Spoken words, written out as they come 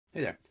Hey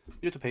there,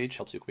 VideoToPage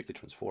helps you quickly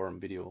transform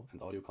video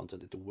and audio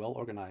content into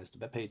well-organized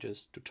web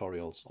pages,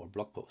 tutorials, or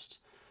blog posts.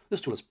 This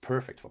tool is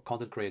perfect for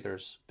content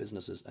creators,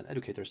 businesses, and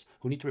educators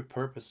who need to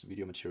repurpose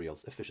video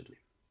materials efficiently.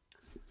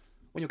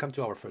 When you come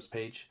to our first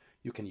page,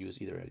 you can use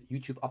either a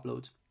YouTube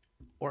upload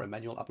or a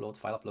manual upload,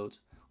 file upload,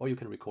 or you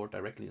can record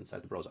directly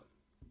inside the browser.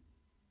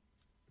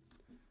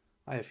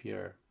 I have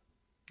here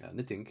a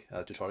knitting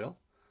tutorial.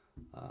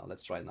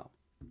 Let's try it now.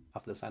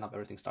 After the sign up,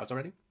 everything starts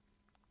already.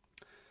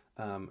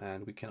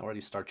 And we can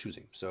already start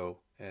choosing. So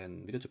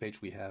in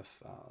VideoToPage, we have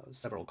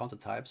several content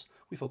types.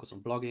 We focus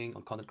on blogging,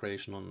 on content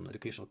creation, on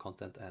educational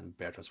content, and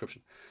bare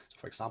transcription. So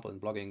for example, in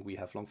blogging, we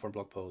have long-form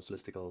blog posts,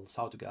 listicles,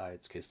 how-to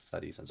guides, case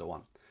studies, and so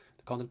on.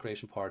 The content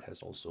creation part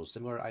has also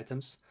similar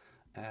items,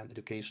 and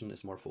education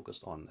is more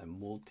focused on a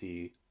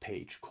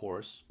multi-page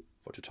course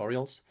for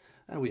tutorials.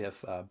 And we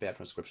have bare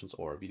transcriptions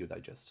or video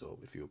digest. So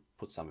if you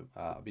put some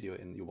video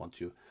in, you want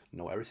to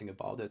know everything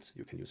about it,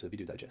 you can use a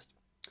video digest.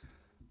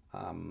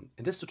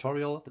 In this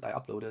tutorial that I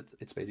uploaded,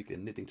 it's basically a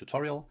knitting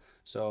tutorial.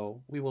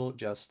 So we will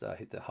just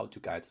hit the how-to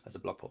guide as a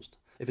blog post.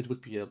 If it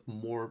would be a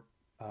more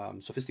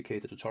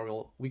sophisticated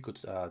tutorial, we could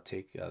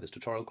take this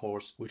tutorial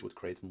course, which would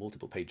create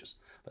multiple pages.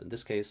 But in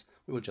this case,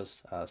 we will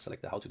just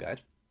select the how-to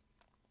guide.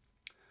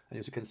 And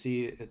as you can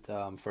see, it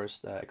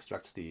first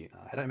extracts the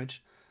header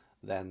image.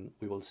 Then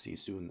we will see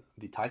soon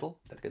the title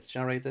that gets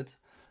generated,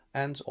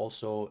 and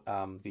also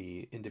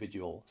the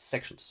individual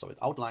sections. So it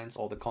outlines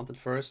all the content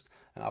first,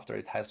 and after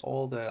it has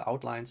all the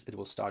outlines, it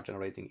will start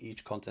generating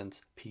each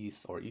content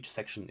piece or each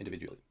section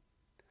individually.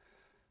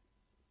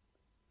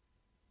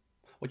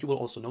 What you will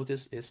also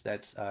notice is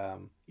that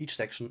each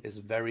section is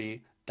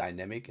very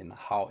dynamic in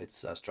how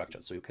it's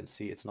structured. So you can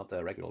see it's not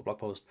a regular blog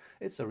post,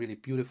 it's a really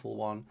beautiful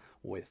one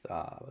with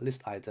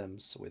list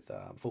items, with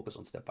focus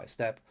on step by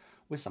step,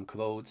 with some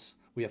quotes.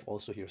 We have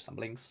also here some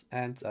links,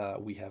 and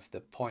we have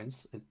the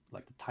points,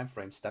 like the time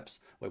frame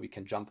steps, where we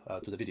can jump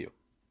to the video.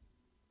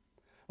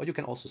 What you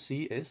can also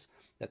see is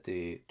that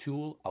the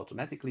tool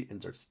automatically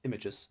inserts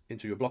images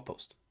into your blog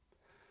post.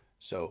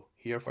 So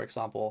here, for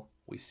example,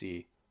 we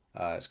see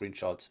a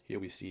screenshot. Here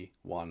we see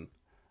one,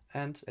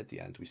 and at the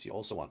end we see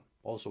also one,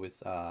 also with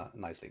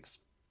nice links.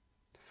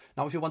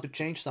 Now, if you want to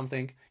change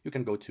something, you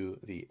can go to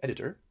the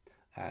editor,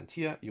 and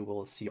here you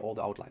will see all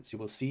the outlines. You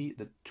will see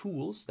the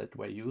tools that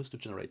were used to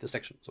generate the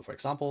section. So for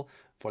example,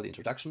 for the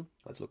introduction,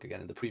 let's look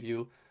again in the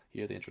preview.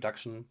 Here, the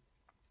introduction,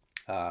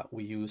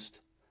 we used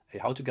a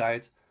how-to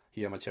guide.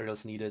 Here,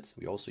 materials needed.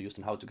 We also used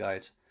a how-to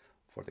guide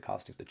for the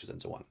casting stitches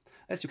and so on.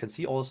 As you can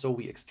see also,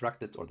 we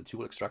extracted, or the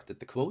tool extracted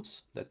the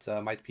quotes that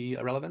might be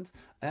relevant,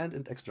 and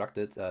it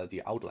extracted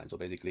the outline. So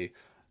basically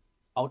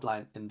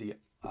outline in the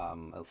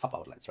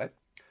sub-outlines, right?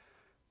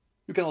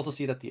 You can also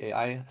see that the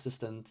AI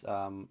assistant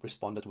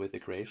responded with the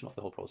creation of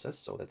the whole process.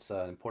 So that's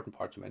an important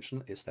part to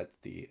mention, is that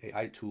the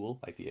AI tool,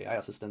 like the AI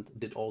assistant,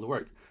 did all the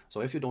work. So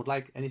if you don't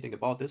like anything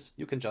about this,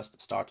 you can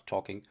just start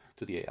talking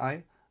to the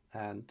AI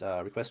and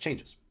request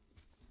changes.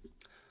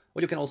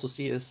 What you can also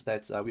see is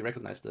that we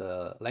recognize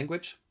the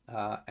language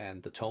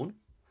and the tone.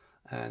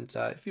 And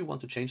if you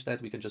want to change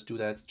that, we can just do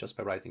that just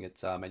by writing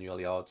it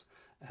manually out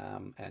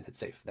and hit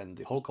save. Then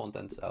the whole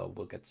content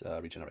will get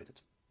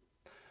regenerated.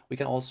 We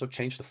can also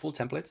change the full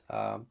template,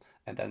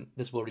 and then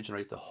this will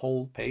regenerate the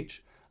whole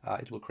page.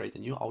 It will create a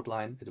new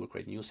outline, it will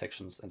create new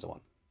sections, and so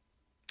on.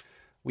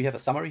 We have a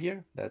summary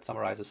here that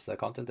summarizes the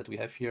content that we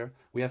have here.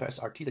 We have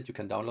SRT that you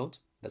can download.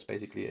 That's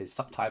basically a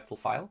subtitle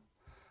file.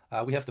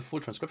 We have the full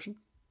transcription.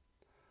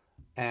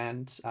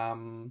 And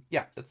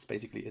yeah, that's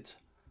basically it.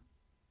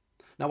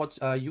 Now what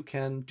you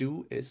can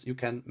do is you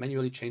can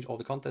manually change all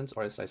the contents,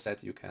 or as I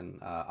said, you can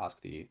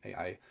ask the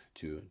AI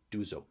to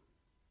do so.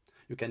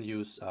 You can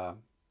use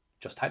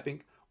just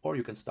typing, or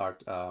you can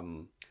start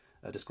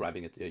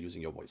describing it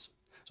using your voice.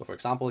 So for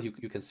example,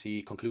 you can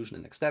see conclusion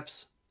and next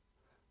steps,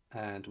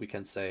 and we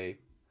can say,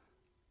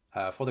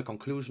 for the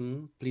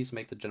conclusion, please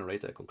make the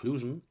generator a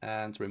conclusion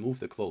and remove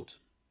the quote.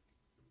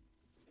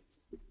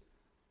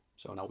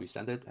 So now we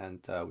send it, and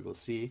we will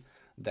see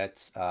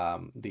that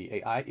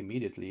the AI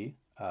immediately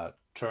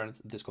turned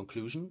this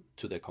conclusion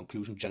to the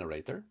conclusion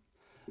generator,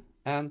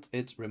 and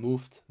it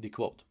removed the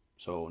quote.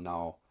 So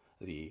now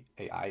the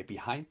AI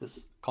behind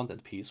this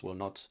content piece will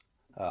not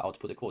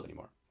output a quote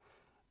anymore.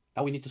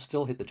 Now we need to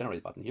still hit the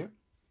generate button here,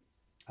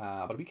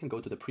 but we can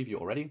go to the preview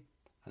already.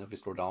 And if we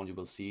scroll down, you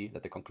will see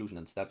that the conclusion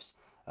and steps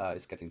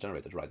is getting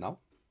generated right now.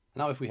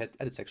 Now if we hit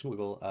edit section, we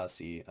will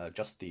see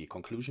just the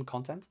conclusion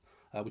content,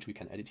 which we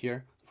can edit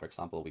here. For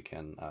example, we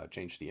can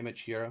change the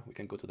image here. We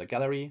can go to the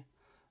gallery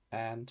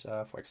and,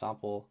 for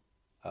example,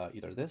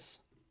 either this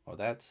or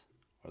that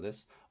or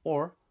this,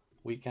 or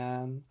we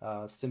can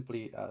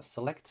simply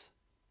select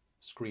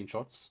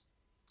screenshots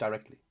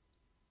directly.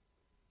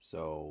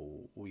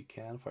 So we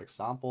can, for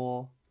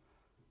example,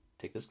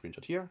 take this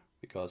screenshot here,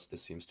 because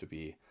this seems to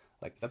be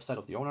like the website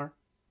of the owner.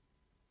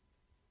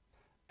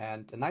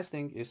 And a nice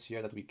thing is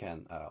here that we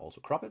can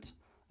also crop it,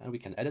 and we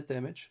can edit the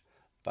image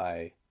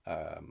by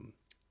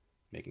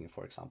making,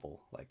 for example,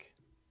 like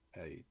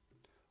a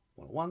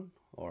 101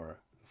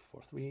 or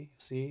 43,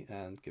 see,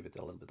 and give it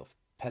a little bit of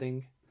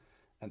padding.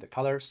 And the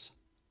colors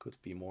could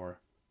be more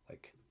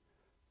like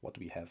what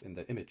we have in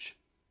the image.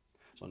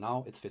 So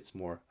now it fits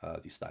more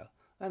the style.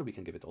 And we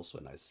can give it also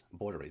a nice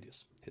border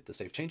radius. Hit the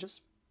Save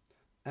Changes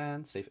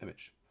and Save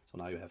Image. So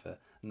now you have a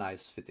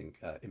nice fitting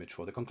image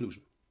for the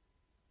conclusion.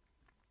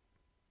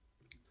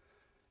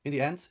 In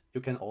the end,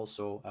 you can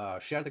also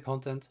share the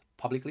content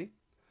publicly.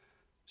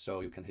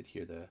 So you can hit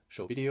here the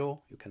Show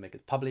Video, you can make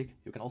it public,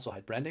 you can also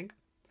hide branding,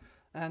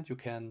 and you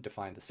can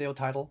define the SEO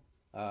title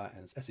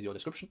and SEO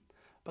description,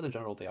 but in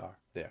general they are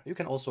there. You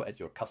can also add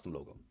your custom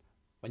logo.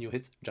 When you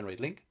hit Generate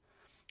Link,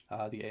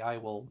 the AI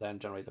will then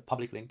generate a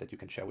public link that you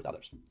can share with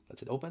others.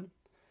 Let's hit Open.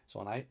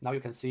 So now you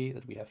can see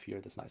that we have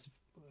here this nice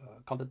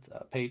content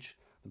page,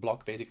 the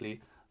blog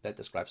basically, that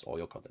describes all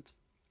your content.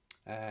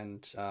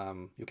 And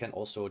you can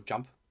also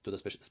jump to the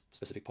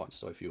specific points.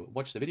 So if you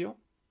watch the video,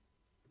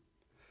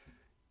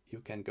 you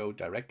can go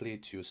directly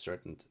to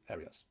certain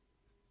areas.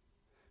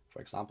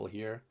 For example,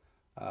 here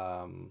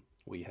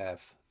we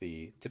have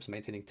the tips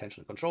maintaining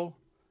tension and control.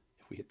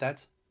 If we hit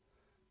that,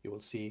 you will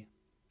see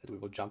that we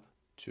will jump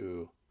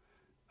to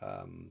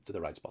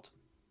the right spot.